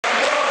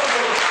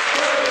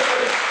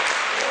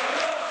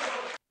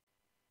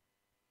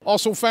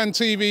Arsenal Fan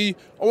TV,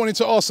 I wanted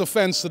to ask the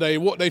fans today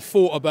what they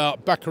thought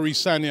about Bacary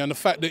Sagna and the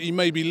fact that he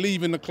may be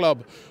leaving the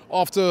club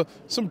after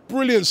some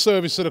brilliant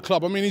service to the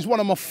club. I mean, he's one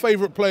of my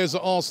favourite players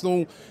at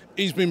Arsenal.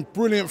 He's been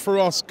brilliant for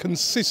us,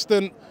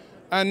 consistent,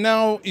 and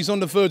now he's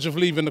on the verge of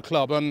leaving the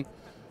club. And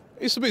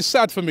it's a bit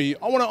sad for me.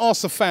 I want to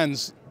ask the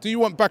fans, do you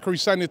want Bacary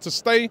Sagna to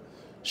stay?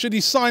 Should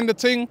he sign the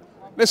Ting?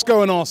 Let's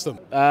go and ask them.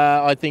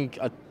 I think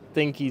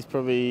he's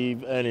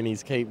probably earning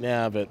his keep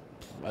now, but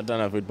I don't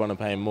know if we'd want to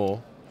pay him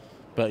more.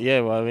 But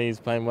yeah, well, I mean, he's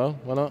playing well.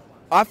 Why not?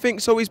 I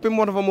think so. He's been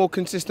one of our more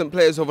consistent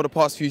players over the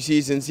past few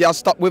seasons. He has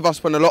stuck with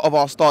us when a lot of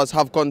our stars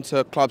have gone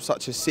to clubs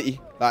such as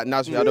City, like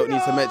Nasri. I don't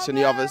need to mention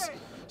the others.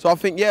 So I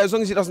think, yeah, as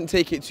long as he doesn't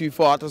take it too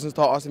far, doesn't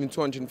start asking him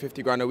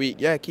 250 grand a week,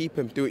 yeah, keep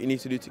him. Do what you need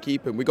to do to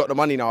keep him. We got the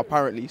money now,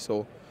 apparently,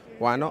 so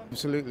why not?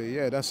 Absolutely,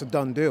 yeah, that's a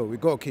done deal.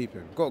 We've got to keep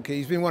him.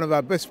 He's been one of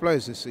our best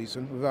players this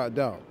season, without a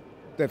doubt.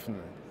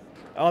 Definitely.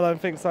 I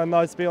don't think so,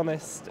 no, to be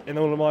honest. In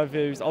all of my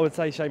views, I would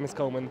say Seamus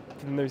Coleman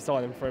for the new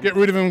signing for him. Get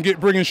rid of him and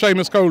bring in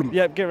Seamus Coleman?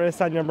 Yep, get rid of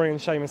Sagna and bring in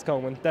Seamus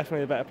Coleman.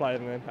 Definitely a better player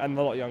than him and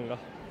a lot younger.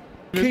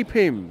 Keep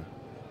him.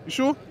 You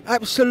sure?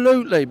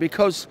 Absolutely,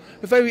 because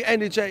a very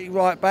energetic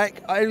right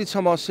back. Every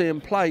time I see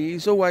him play,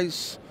 he's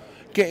always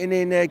getting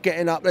in there,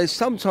 getting up there.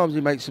 Sometimes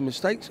he makes some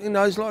mistakes.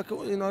 He's like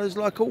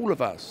all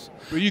of us.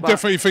 But you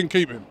definitely think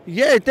keep him?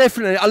 Yeah,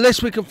 definitely.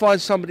 Unless we can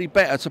find somebody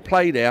better to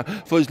play there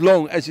for as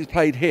long as he's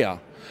played here.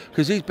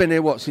 Because he's been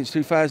here, what, since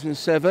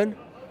 2007?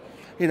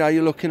 You know,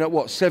 you're looking at,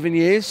 what, 7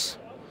 years?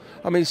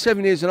 I mean,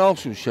 7 years in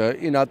Arsenal shirt,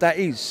 you know, that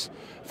is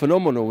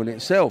phenomenal in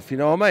itself, you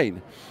know what I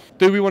mean?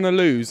 Do we want to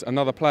lose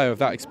another player of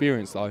that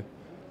experience, though?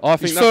 I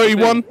think he's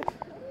 31.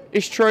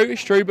 It's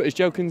true, but is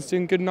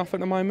Jelkinson good enough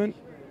at the moment?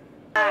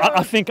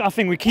 I think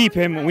we keep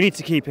him. We need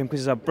to keep him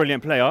because he's a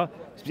brilliant player.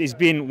 He's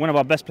been one of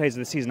our best players of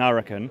the season, I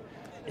reckon.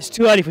 It's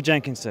too early for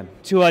Jenkinson.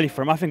 Too early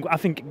for him. I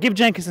think give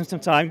Jenkinson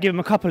some time. Give him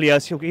a couple of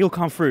years. He'll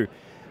come through.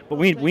 But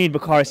we need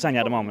Bacary Sagna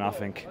at the moment, I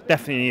think.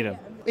 Definitely need him.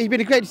 He's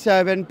been a great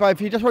servant, but if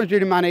you just want to do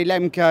the money,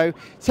 let him go.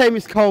 Same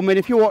as Coleman,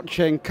 if you're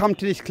watching, come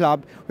to this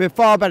club. We're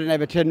far better than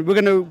Everton. We're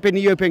going to be in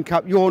the European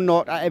Cup. You're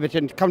not at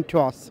Everton. Come to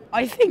us.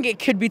 I think it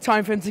could be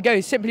time for him to go,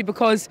 simply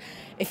because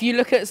if you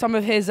look at some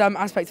of his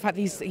aspects, the fact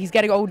that he's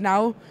getting old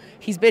now.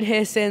 He's been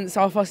here since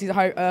our first season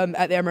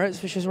at the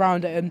Emirates, which was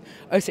around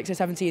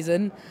 06-07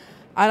 season.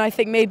 And I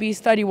think maybe he's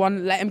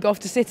 31, let him go off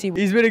to City.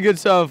 He's been a good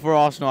server for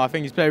Arsenal. I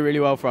think he's played really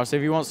well for us.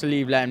 If he wants to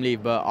leave, let him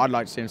leave, but I'd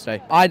like to see him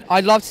stay.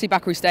 I'd love to see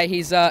Bacary stay.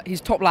 He's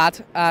top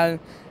lad,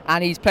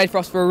 and he's played for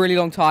us for a really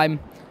long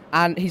time,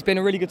 and he's been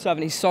a really good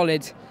servant. He's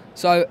solid.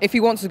 So if he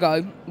wants to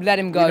go, let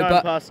him go.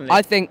 But personally,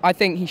 I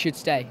think he should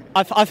stay.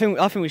 I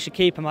think we should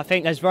keep him. I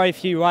think there's very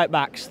few right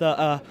backs that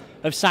are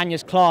of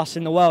Sagna's class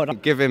in the world.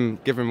 Give him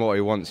what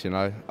he wants. You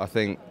know, I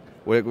think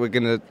we're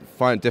going to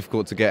find it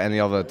difficult to get any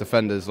other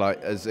defenders like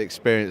as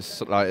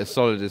experienced, like as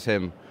solid as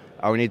him.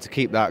 And we need to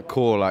keep that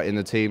core like in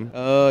the team.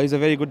 He's a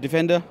very good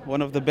defender,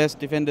 one of the best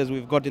defenders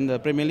we've got in the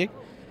Premier League.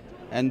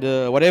 And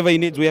whatever he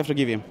needs, we have to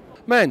give him.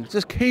 Man,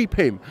 just keep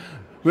him.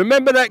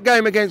 Remember that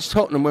game against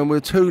Tottenham when we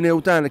were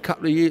 2-0 down a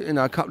couple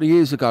of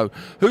years ago?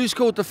 Who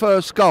scored the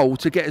first goal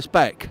to get us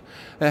back?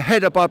 A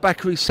header by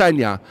Bacary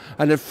Sagna,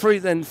 and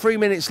then 3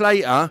 minutes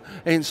later,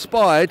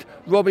 inspired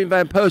Robbie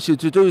van Persie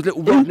to do his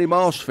little Rodney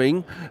Marsh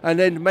thing, and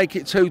then make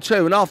it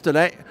 2-2. And after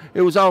that,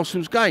 it was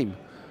Arsenal's game.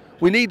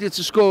 We needed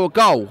to score a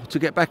goal to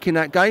get back in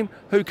that game.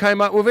 Who came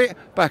up with it?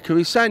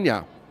 Bacary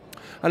Sagna.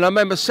 And I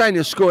remember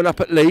Sagna scoring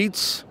up at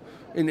Leeds.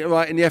 In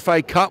the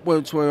FA Cup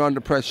once we were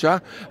under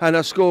pressure, and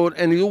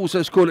he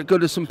also scored at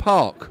Goodison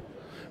Park.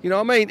 You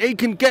know what I mean? He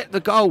can get the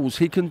goals,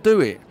 he can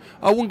do it.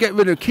 I wouldn't get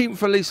rid of him, keep him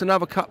for at least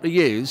another couple of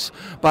years,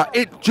 but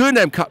during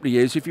them couple of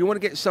years, if you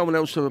want to get someone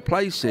else to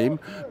replace him,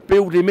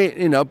 build them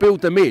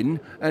in,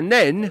 and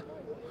then,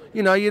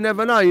 you know, you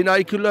never know, you know,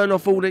 you could learn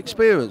off all the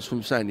experience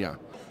from Sagna.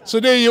 So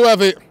there you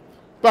have it.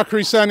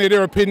 Bacary Sagna,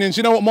 their opinions.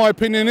 You know what my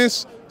opinion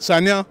is?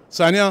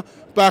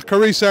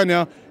 Bacary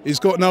Sagna. He's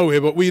got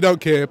nowhere, but we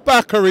don't care.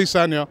 Bacary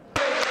Sagna.